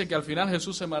posible? Fíjense que al final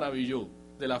Jesús se maravilló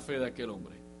de la fe de aquel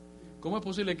hombre. ¿Cómo es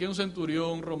posible que un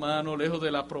centurión romano, lejos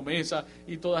de la promesa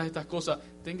y todas estas cosas,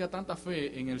 tenga tanta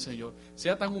fe en el Señor?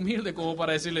 Sea tan humilde como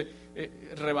para decirle,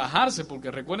 rebajarse, porque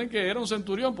recuerden que era un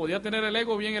centurión, podía tener el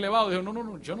ego bien elevado. Dijo: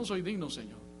 no, yo no soy digno,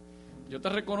 Señor. Yo te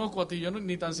reconozco a ti, yo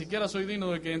ni tan siquiera soy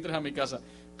digno de que entres a mi casa.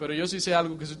 Pero yo sí sé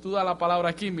algo, que si tú das la palabra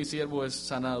aquí, mi siervo es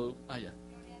sanado allá.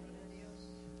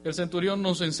 El centurión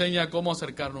nos enseña cómo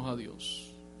acercarnos a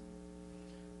Dios.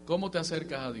 ¿Cómo te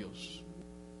acercas a Dios?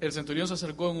 El centurión se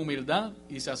acercó en humildad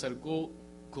y se acercó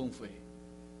con fe.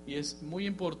 Y es muy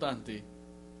importante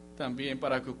también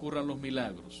para que ocurran los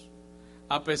milagros.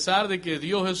 A pesar de que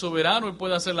Dios es soberano y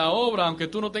puede hacer la obra, aunque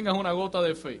tú no tengas una gota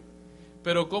de fe.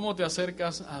 Pero ¿cómo te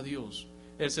acercas a Dios?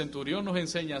 El centurión nos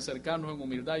enseña a acercarnos en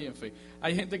humildad y en fe.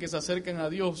 Hay gente que se acercan a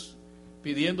Dios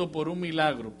pidiendo por un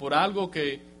milagro, por algo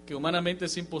que humanamente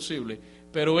es imposible,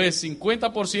 pero es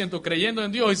 50% creyendo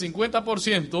en Dios y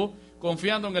 50%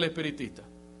 confiando en el espiritista.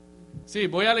 Sí,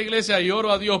 voy a la iglesia y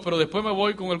oro a Dios, pero después me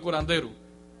voy con el curandero,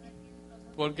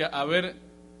 porque a ver,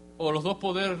 o los dos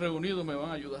poderes reunidos me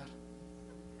van a ayudar.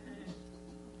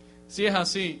 Si es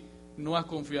así, no has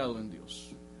confiado en Dios.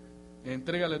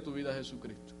 Entrégale tu vida a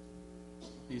Jesucristo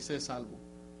y sé salvo.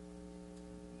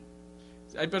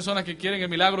 Hay personas que quieren el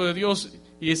milagro de Dios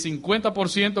y el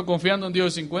 50% confiando en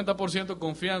Dios y 50%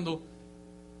 confiando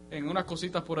en unas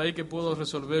cositas por ahí que puedo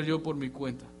resolver yo por mi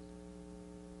cuenta.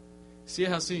 Si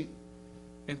es así,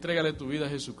 entrégale tu vida a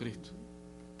Jesucristo.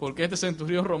 Porque este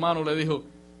centurión romano le dijo,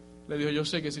 yo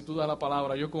sé que si tú das la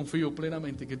palabra, yo confío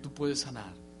plenamente que tú puedes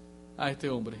sanar a este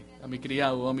hombre, a mi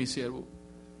criado, a mi siervo.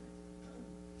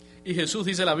 Y Jesús,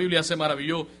 dice la Biblia, se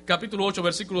maravilló. Capítulo 8,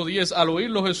 versículo 10. Al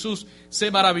oírlo Jesús se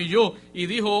maravilló y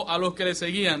dijo a los que le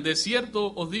seguían: de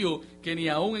cierto os digo que ni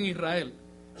aún en Israel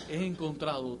he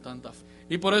encontrado tanta fe.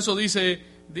 Y por eso le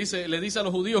dice a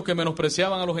los judíos que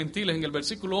menospreciaban a los gentiles en el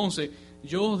versículo 11: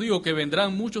 yo os digo que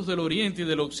vendrán muchos del oriente y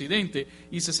del occidente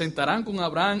y se sentarán con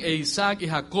Abraham e Isaac y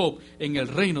Jacob en el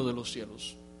reino de los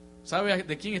cielos. ¿Sabe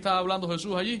de quién estaba hablando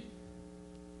Jesús allí?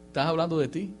 Estás hablando de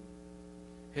ti.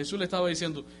 Jesús le estaba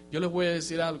diciendo: yo les voy a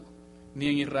decir algo, ni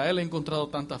en Israel he encontrado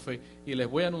tanta fe, y les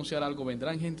voy a anunciar algo,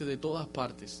 vendrán gente de todas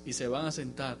partes y se van a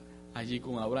sentar allí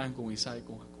con Abraham, con Isaac y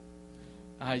con Jacob.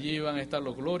 Allí van a estar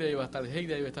los Gloria, ahí va a estar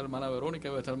Heida, ahí va a estar hermana Verónica,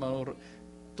 ahí va a estar hermano...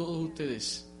 Todos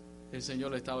ustedes, el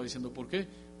Señor le estaba diciendo, ¿por qué?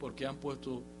 Porque han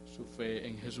puesto su fe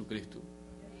en Jesucristo.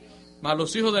 Mas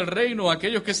los hijos del reino,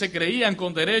 aquellos que se creían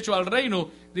con derecho al reino,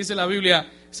 dice la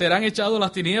Biblia, serán echados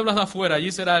las tinieblas de afuera,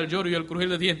 allí será el lloro y el crujir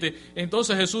de dientes.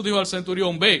 Entonces Jesús dijo al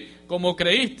centurión: ve, como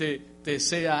creíste, te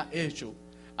sea hecho,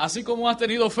 así como has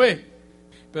tenido fe.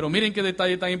 Pero miren qué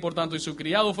detalle tan importante. Y su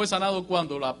criado fue sanado,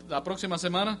 ¿cuándo? La próxima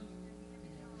semana,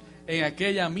 en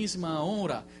aquella misma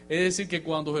hora. Es decir, que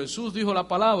cuando Jesús dijo la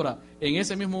palabra, en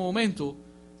ese mismo momento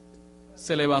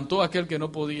se levantó aquel que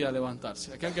no podía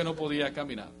levantarse, aquel que no podía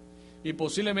caminar. Y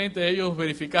posiblemente ellos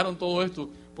verificaron todo esto,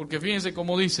 porque fíjense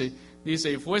cómo dice, y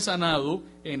fue sanado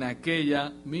en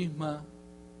aquella misma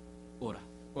hora,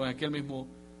 o en aquel mismo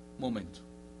momento.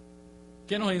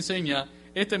 ¿Qué nos enseña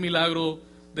este milagro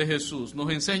de Jesús?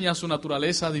 Nos enseña su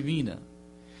naturaleza divina.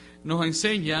 Nos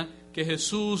enseña que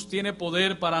Jesús tiene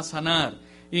poder para sanar,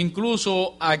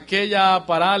 incluso aquella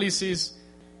parálisis,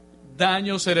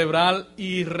 daño cerebral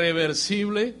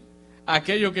irreversible,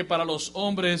 aquello que para los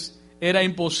hombres era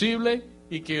imposible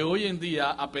y que hoy en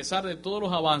día, a pesar de todos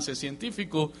los avances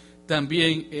científicos,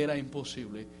 también era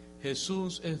imposible.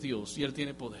 Jesús es Dios y Él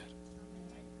tiene poder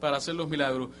para hacer los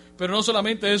milagros. Pero no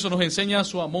solamente eso, nos enseña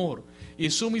su amor y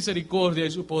su misericordia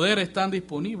y su poder están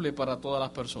disponibles para todas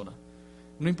las personas.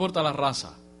 No importa la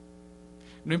raza,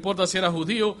 no importa si era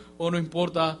judío o no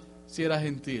importa si era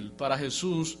gentil. Para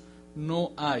Jesús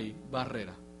no hay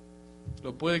barrera.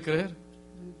 ¿Lo puede creer?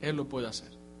 Él lo puede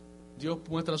hacer. Dios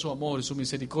muestra su amor y su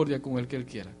misericordia con el que Él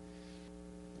quiera.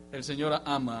 El Señor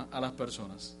ama a las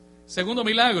personas. Segundo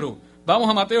milagro, vamos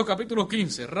a Mateo capítulo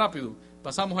 15, rápido.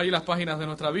 Pasamos ahí las páginas de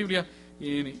nuestra Biblia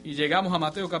y llegamos a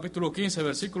Mateo capítulo 15,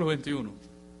 versículo 21.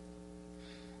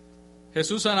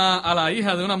 Jesús sana a la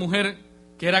hija de una mujer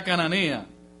que era cananea.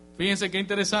 Fíjense qué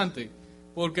interesante,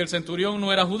 porque el centurión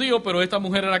no era judío, pero esta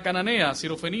mujer era cananea,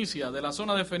 sirofenicia, de la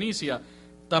zona de Fenicia,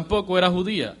 tampoco era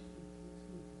judía.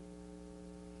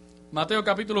 Mateo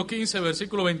capítulo 15,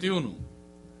 versículo 21.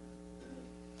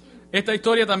 Esta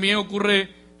historia también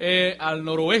ocurre al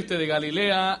noroeste de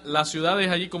Galilea, las ciudades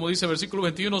allí, como dice el versículo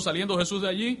 21, saliendo Jesús de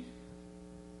allí,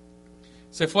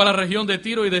 se fue a la región de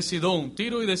Tiro y de Sidón.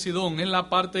 Tiro y de Sidón es la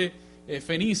parte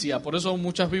fenicia, por eso en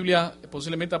muchas Biblias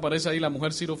posiblemente aparece ahí la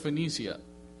mujer sirofenicia,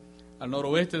 al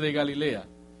noroeste de Galilea.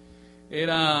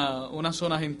 Era una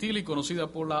zona gentil y conocida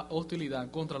por la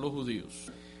hostilidad contra los judíos.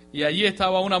 Y allí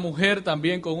estaba una mujer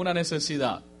también con una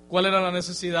necesidad. ¿Cuál era la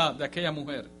necesidad de aquella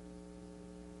mujer?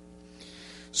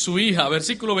 Su hija,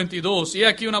 versículo 22. Y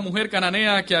aquí una mujer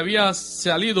cananea que había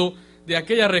salido de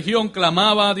aquella región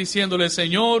clamaba diciéndole: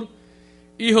 Señor,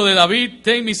 Hijo de David,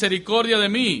 ten misericordia de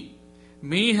mí.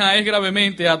 Mi hija es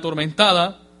gravemente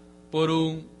atormentada por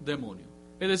un demonio.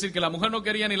 Es decir, que la mujer no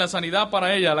quería ni la sanidad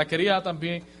para ella, la quería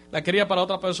también, la quería para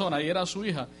otra persona, y era su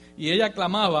hija. Y ella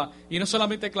clamaba, y no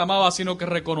solamente clamaba, sino que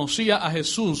reconocía a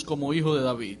Jesús como hijo de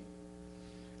David.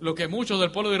 Lo que muchos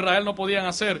del pueblo de Israel no podían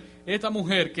hacer, esta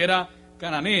mujer que era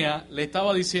cananea le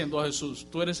estaba diciendo a Jesús: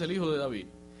 tú eres el hijo de David,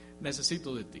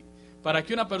 necesito de ti. Para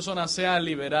que una persona sea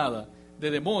liberada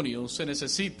de demonios se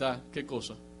necesita, ¿qué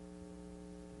cosa?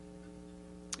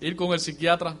 Ir con el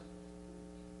psiquiatra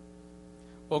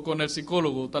o con el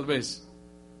psicólogo, tal vez.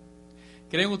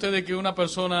 ¿Creen ustedes que una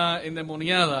persona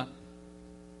endemoniada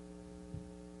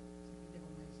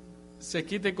se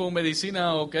quite con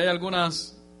medicina, o que hay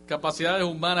algunas capacidades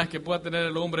humanas que pueda tener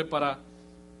el hombre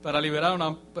para liberar a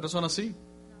una persona así?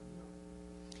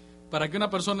 Para que una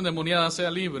persona endemoniada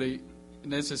sea libre,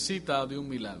 necesita de un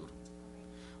milagro.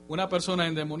 Una persona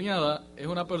endemoniada es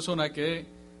una persona que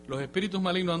los espíritus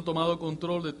malignos han tomado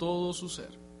control de todo su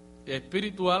ser.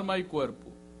 Espíritu, alma y cuerpo.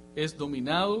 Es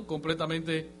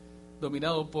completamente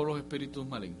dominado por los espíritus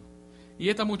malignos. Y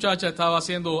esta muchacha estaba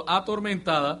siendo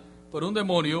atormentada por un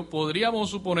demonio. Podríamos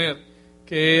suponer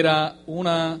que era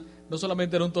no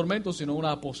solamente era un tormento, sino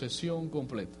una posesión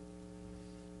completa.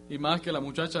 Y más que la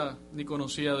muchacha ni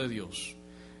conocía de Dios.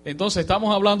 Entonces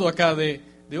estamos hablando acá de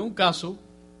un caso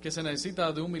que se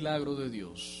necesita de un milagro de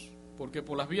Dios, porque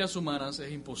por las vías humanas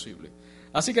es imposible.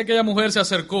 Así que aquella mujer se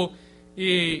acercó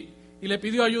y le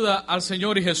pidió ayuda al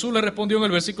Señor, y Jesús le respondió en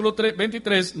el versículo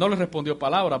 23, no le respondió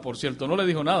palabra, por cierto, no le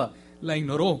dijo nada, la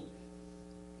ignoró.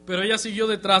 Pero ella siguió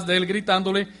detrás de él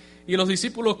gritándole, y los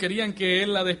discípulos querían que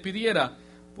él la despidiera,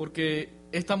 porque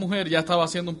esta mujer ya estaba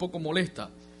siendo un poco molesta.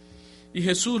 Y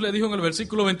Jesús le dijo en el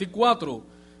versículo 24,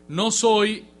 no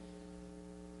soy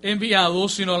enviado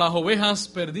sino a las ovejas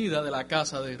perdidas de la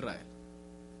casa de Israel.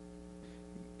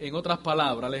 En otras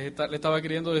palabras, le estaba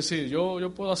queriendo decir,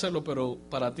 yo puedo hacerlo, pero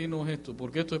para ti no es esto,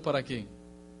 porque esto es para quién,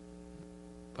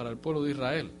 para el pueblo de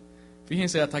Israel.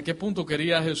 Fíjense hasta qué punto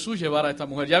quería Jesús llevar a esta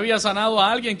mujer. Ya había sanado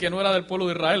a alguien que no era del pueblo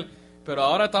de Israel, pero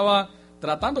ahora estaba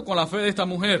tratando con la fe de esta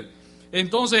mujer.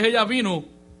 Entonces ella vino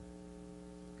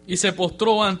y se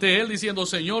postró ante él diciendo,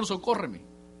 Señor, socórreme.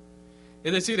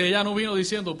 Es decir, ella no vino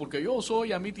diciendo, porque yo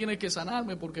soy, a mí tienes que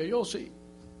sanarme, porque yo sí.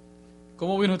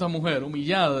 ¿Cómo vino esta mujer?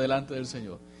 Humillada delante del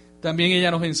Señor. También ella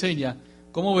nos enseña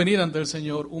cómo venir ante el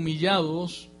Señor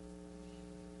humillados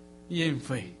y en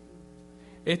fe.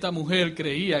 Esta mujer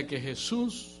creía que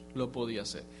Jesús lo podía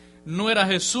hacer. No era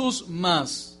Jesús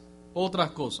más otras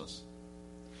cosas.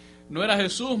 No era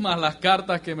Jesús más las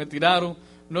cartas que me tiraron.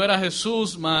 No era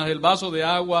Jesús más el vaso de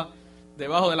agua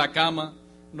debajo de la cama.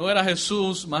 No era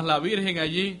Jesús más la Virgen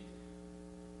allí.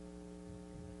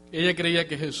 Ella creía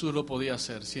que Jesús lo podía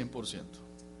hacer 100%.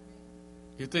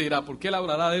 Y usted dirá, ¿por qué él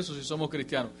hablará de eso si somos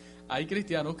cristianos? Hay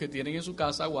cristianos que tienen en su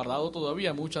casa guardado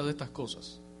todavía muchas de estas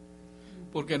cosas,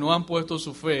 porque no han puesto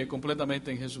su fe completamente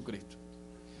en Jesucristo.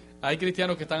 Hay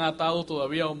cristianos que están atados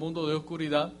todavía a un mundo de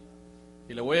oscuridad,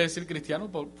 y le voy a decir cristiano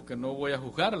porque no voy a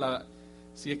juzgar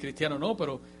si es cristiano o no,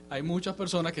 pero hay muchas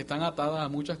personas que están atadas a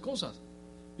muchas cosas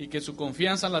y que su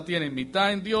confianza la tienen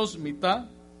mitad en Dios, mitad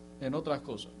en otras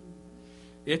cosas.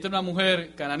 Y esta es una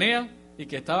mujer cananea y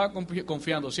que estaba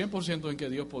confiando 100% en que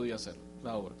Dios podía hacer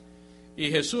la obra. Y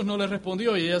Jesús no le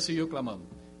respondió y ella siguió clamando.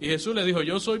 Y Jesús le dijo,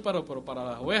 yo soy para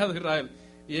las ovejas de Israel.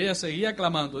 Y ella seguía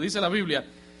clamando. Dice la Biblia,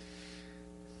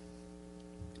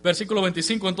 versículo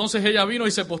 25, entonces ella vino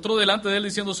y se postró delante de él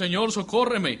diciendo, Señor,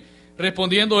 socórreme.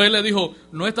 Respondiendo él le dijo,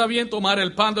 no está bien tomar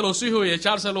el pan de los hijos y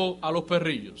echárselo a los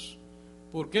perrillos.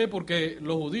 ¿Por qué? Porque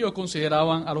los judíos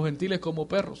consideraban a los gentiles como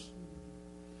perros.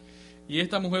 Y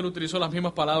esta mujer utilizó las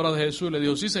mismas palabras de Jesús y le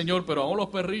dijo, sí Señor, pero aún los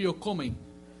perrillos comen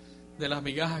de las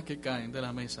migajas que caen de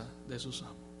la mesa de sus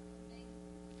amos.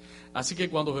 Así que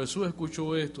cuando Jesús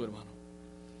escuchó esto, hermano,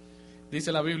 dice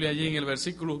la Biblia allí en el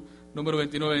versículo número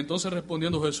 29, entonces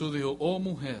respondiendo Jesús dijo, oh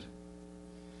mujer,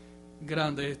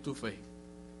 grande es tu fe,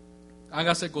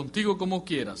 hágase contigo como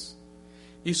quieras.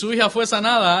 Y su hija fue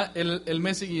sanada el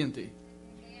mes siguiente.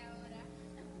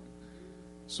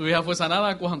 ¿Su hija fue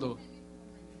sanada cuándo?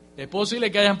 Es posible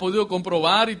que hayan podido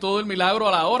comprobar y todo el milagro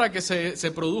a la hora que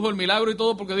se produjo el milagro y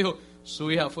todo, porque dijo,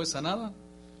 su hija fue sanada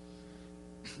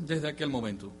desde aquel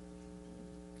momento.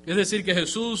 Es decir, que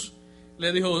Jesús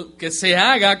le dijo que se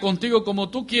haga contigo como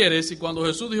tú quieres, y cuando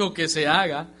Jesús dijo que se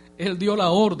haga, Él dio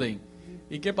la orden.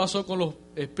 ¿Y qué pasó con los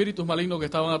espíritus malignos que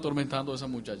estaban atormentando a esa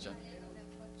muchacha?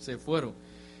 Se fueron.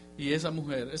 Y esa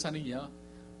mujer, esa niña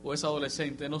o esa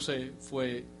adolescente, no sé,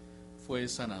 fue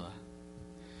sanada.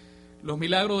 Los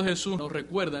milagros de Jesús nos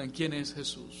recuerdan quién es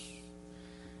Jesús.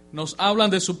 Nos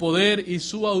hablan de su poder y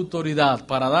su autoridad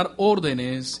para dar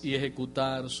órdenes y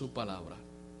ejecutar su palabra.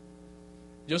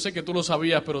 Yo sé que tú lo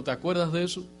sabías, pero ¿te acuerdas de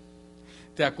eso?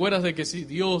 te acuerdas de que si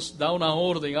Dios da una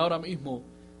orden ahora mismo,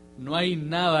 no hay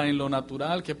nada en lo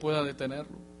natural que pueda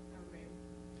detenerlo.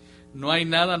 No hay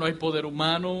nada, no hay poder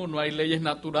humano, no hay leyes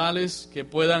naturales que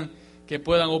puedan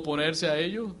oponerse a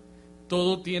ello.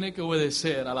 Todo tiene que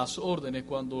obedecer a las órdenes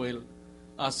cuando Él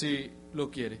así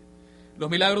lo quiere. Los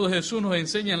milagros de Jesús nos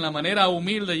enseñan la manera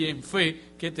humilde y en fe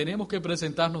que tenemos que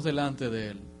presentarnos delante de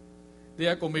Él.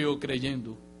 Diga conmigo,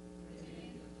 creyendo.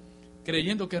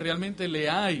 Creyendo que realmente le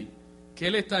hay, que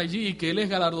Él está allí y que Él es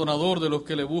galardonador de los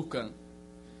que le buscan.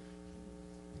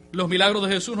 Los milagros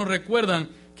de Jesús nos recuerdan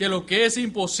que lo que es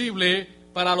imposible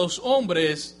para los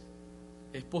hombres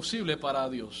es posible para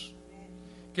Dios.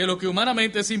 Que lo que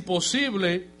humanamente es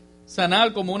imposible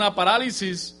sanar, como una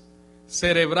parálisis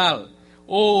cerebral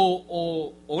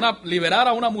o liberar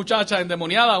a una muchacha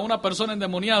endemoniada, a una persona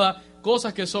endemoniada,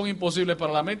 cosas que son imposibles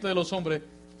para la mente de los hombres,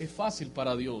 es fácil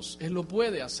para Dios. Él lo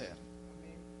puede hacer.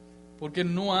 Porque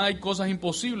no hay cosas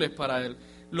imposibles para Él.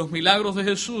 Los milagros de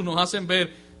Jesús nos hacen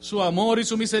ver su amor y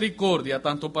su misericordia,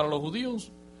 tanto para los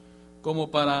judíos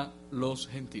como para los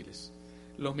gentiles.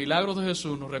 Los milagros de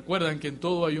Jesús nos recuerdan que en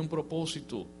todo hay un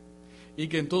propósito y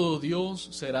que en todo Dios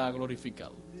será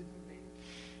glorificado.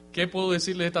 ¿Qué puedo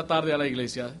decirle esta tarde a la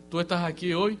iglesia? Tú estás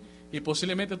aquí hoy y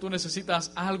posiblemente tú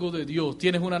necesitas algo de Dios,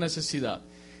 tienes una necesidad.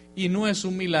 Y no es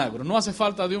un milagro, no hace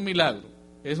falta de un milagro.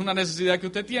 Es una necesidad que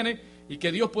usted tiene y que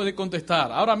Dios puede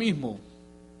contestar ahora mismo.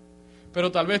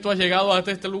 Pero tal vez tú has llegado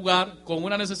hasta este lugar con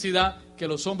una necesidad que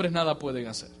los hombres nada pueden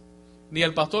hacer. Ni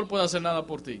el pastor puede hacer nada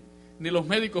por ti, ni los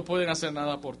médicos pueden hacer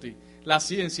nada por ti. La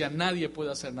ciencia, nadie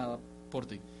puede hacer nada por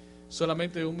ti.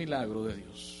 Solamente un milagro de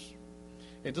Dios.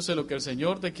 Entonces lo que el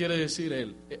Señor te quiere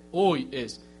decir hoy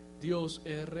es, Dios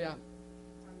es real.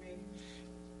 Amén.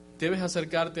 Debes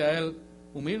acercarte a Él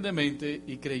humildemente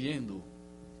y creyendo.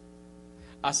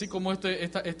 Así como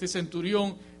este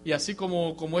centurión y así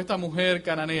como esta mujer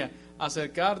cananea,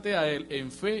 acercarte a Él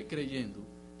en fe creyendo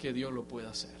que Dios lo puede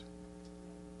hacer.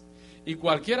 Y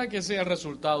cualquiera que sea el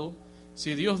resultado,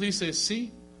 si Dios dice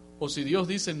sí o si Dios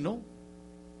dice no,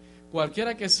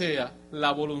 cualquiera que sea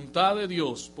la voluntad de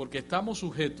Dios, porque estamos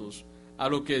sujetos a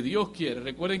lo que Dios quiere.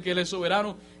 Recuerden que Él es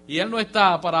soberano y Él no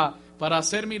está para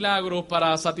hacer milagros,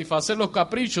 para satisfacer los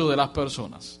caprichos de las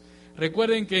personas.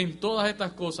 Recuerden que en todas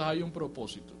estas cosas hay un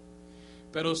propósito.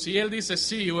 Pero si Él dice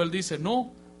sí o Él dice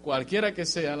no, cualquiera que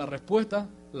sea la respuesta,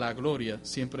 la gloria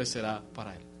siempre será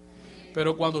para Él.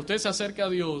 Pero cuando usted se acerca a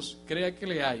Dios, crea que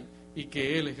le hay y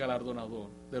que Él es galardonador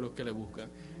de los que le buscan.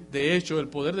 De hecho, el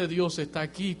poder de Dios está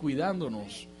aquí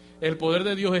cuidándonos. El poder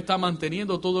de Dios está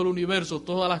manteniendo todo el universo,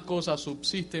 todas las cosas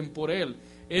subsisten por Él.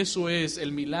 Eso es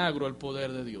el milagro, el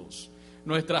poder de Dios.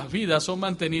 Nuestras vidas son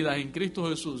mantenidas en Cristo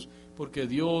Jesús porque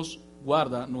Dios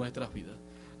guarda nuestras vidas.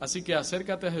 Así que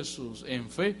acércate a Jesús en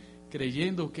fe,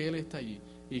 creyendo que Él está allí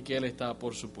y que Él está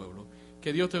por su pueblo.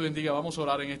 Que Dios te bendiga. Vamos a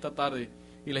orar en esta tarde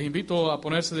y les invito a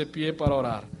ponerse de pie para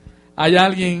orar. ¿Hay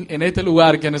alguien en este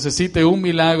lugar que necesite un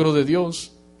milagro de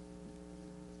Dios?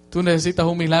 ¿Tú necesitas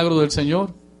un milagro del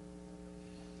Señor?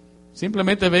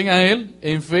 Simplemente ven a Él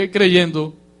en fe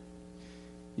creyendo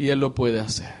y Él lo puede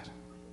hacer.